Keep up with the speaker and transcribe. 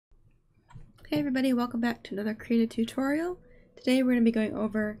Hey everybody, welcome back to another Krita tutorial. Today we're going to be going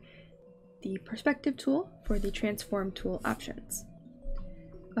over the perspective tool for the transform tool options.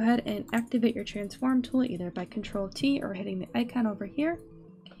 Go ahead and activate your transform tool either by Control T or hitting the icon over here,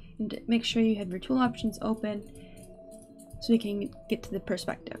 and make sure you have your tool options open so we can get to the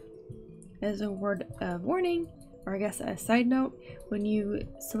perspective. As a word of warning, or I guess a side note, when you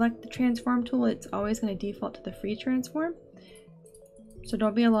select the transform tool, it's always going to default to the free transform. So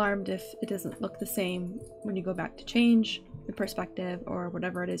don't be alarmed if it doesn't look the same when you go back to change the perspective or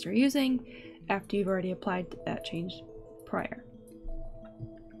whatever it is you're using after you've already applied that change prior.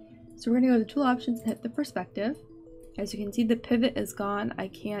 So we're going to go to the tool options and hit the perspective. As you can see, the pivot is gone. I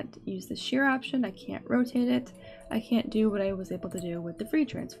can't use the shear option. I can't rotate it. I can't do what I was able to do with the free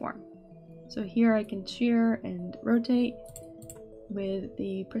transform. So here I can shear and rotate. With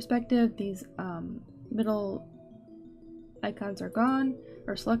the perspective, these middle icons are gone,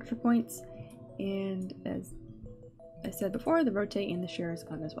 or selector points, and as I said before, the rotate and the shear is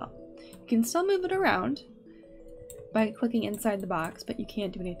gone as well. You can still move it around by clicking inside the box, but you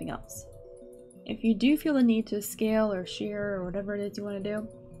can't do anything else. If you do feel the need to scale or shear or whatever it is you want to do,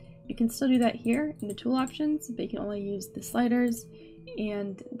 you can still do that here in the tool options, but you can only use the sliders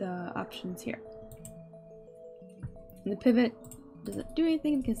and the options here. And the pivot doesn't do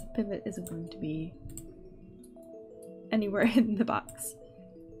anything because the pivot isn't going to be anywhere in the box.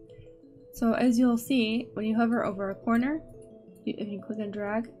 So as you'll see, when you hover over a corner, if you click and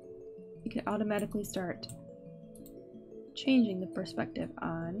drag, you can automatically start changing the perspective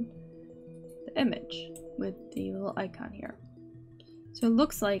on the image with the little icon here. So it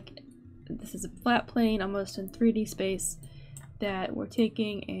looks like this is a flat plane almost in 3D space that we're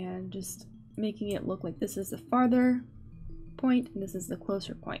taking and just making it look like this is the farther point and this is the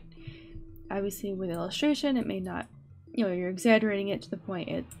closer point. Obviously with illustration it may not, you're exaggerating it to the point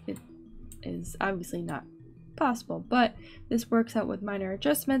it is obviously not possible, but this works out with minor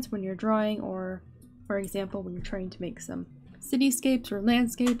adjustments when you're drawing, or for example when you're trying to make some cityscapes or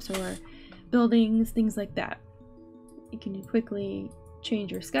landscapes or buildings, things like that. You can quickly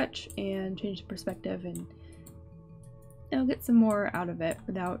change your sketch and change the perspective and get some more out of it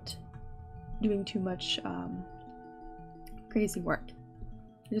without doing too much crazy work.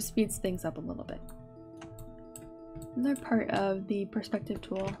 It just speeds things up a little bit. Another part of the perspective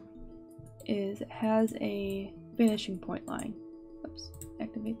tool is it has a vanishing point line. Oops,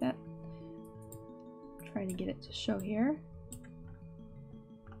 activate that. Trying to get it to show here.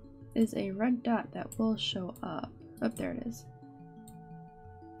 Is a red dot that will show up. Oh, there it is.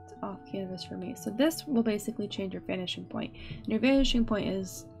 It's off canvas for me. So this will basically change your vanishing point. And your vanishing point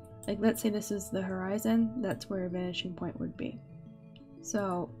is, like, let's say this is the horizon, that's where your vanishing point would be.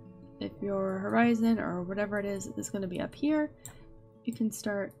 So if your horizon or whatever it is going to be up here, you can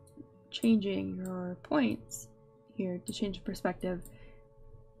start changing your points here to change the perspective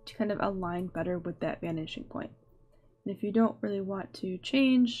to kind of align better with that vanishing point. And if you don't really want to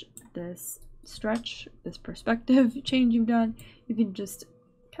change this stretch, this perspective change you've done, you can just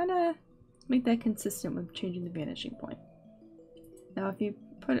kind of make that consistent with changing the vanishing point. Now if you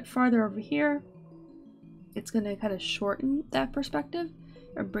put it farther over here, it's going to kind of shorten that perspective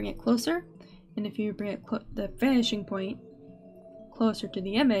or bring it closer, and if you bring it the vanishing point closer to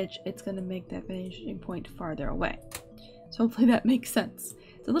the image, it's going to make that vanishing point farther away. So hopefully that makes sense.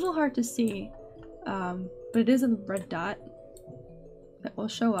 It's a little hard to see, but it is a red dot that will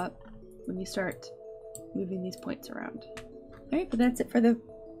show up when you start moving these points around. Alright, but that's it for the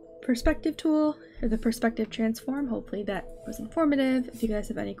perspective tool, or the perspective transform. Hopefully that was informative. If you guys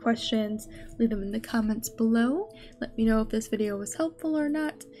have any questions, leave them in the comments below. Let me know if this video was helpful or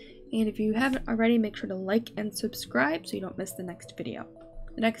not. And if you haven't already, make sure to like and subscribe so you don't miss the next video.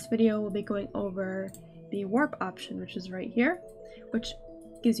 The next video will be going over the warp option, which is right here, which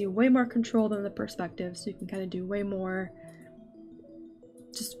gives you way more control than the perspective, so you can kind of do way more,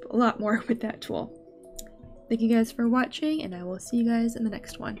 just a lot more with that tool. Thank you guys for watching, and I will see you guys in the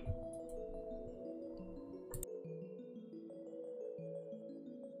next one.